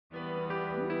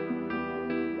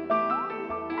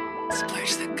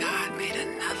Splash the God made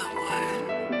another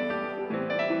one.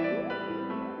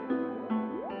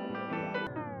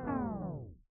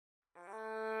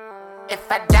 If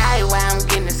I die while I'm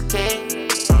getting this cake,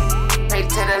 pray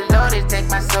to the Lord to take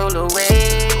my soul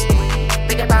away.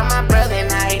 Think about my brother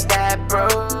and how he died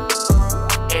broke,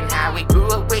 and how we grew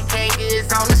up with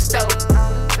cages on the stove.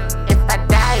 If I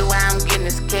die while I'm getting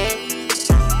this cake,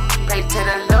 pray to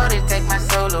the Lord to take my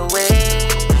soul away.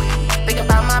 Think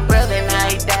about my brother and how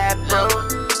he died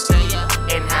broke,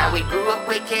 and how we grew up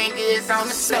with cages on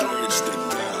the stove.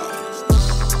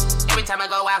 Every time I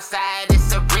go outside,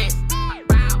 it's a risk.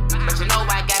 But you know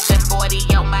I got that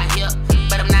 40 on my hip.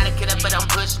 But I'm not a killer, but don't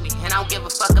push me. And I don't give a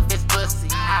fuck if it's pussy.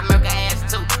 I murk her ass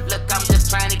too. Look, I'm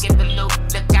just trying to get the loot.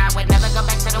 Look, I would never go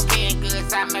back to them being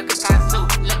goods. I murk her time too.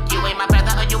 Look, you ain't my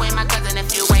brother or you ain't my cousin.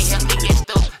 If you ain't help me get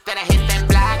through, then I hit that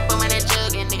block, boom, and that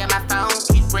jug, and nigga, my phone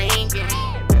keep ringing.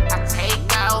 I take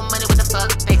all money, what the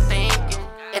fuck they thinking?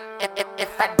 If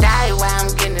I die while I'm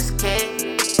getting this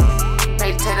cake,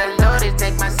 pray to the Lord to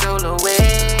take my soul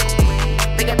away.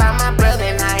 Think about my brother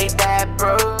and how he died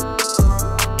broke,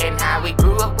 and how we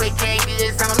grew up with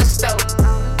cages on the stove.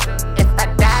 If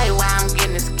I die while I'm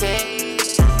getting this cake,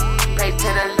 pray to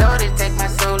the Lord to take my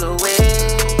soul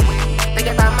away. Think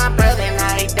about my brother and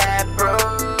how he died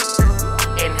broke,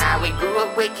 and how we grew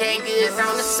up with cages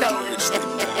on the stove.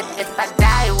 If I die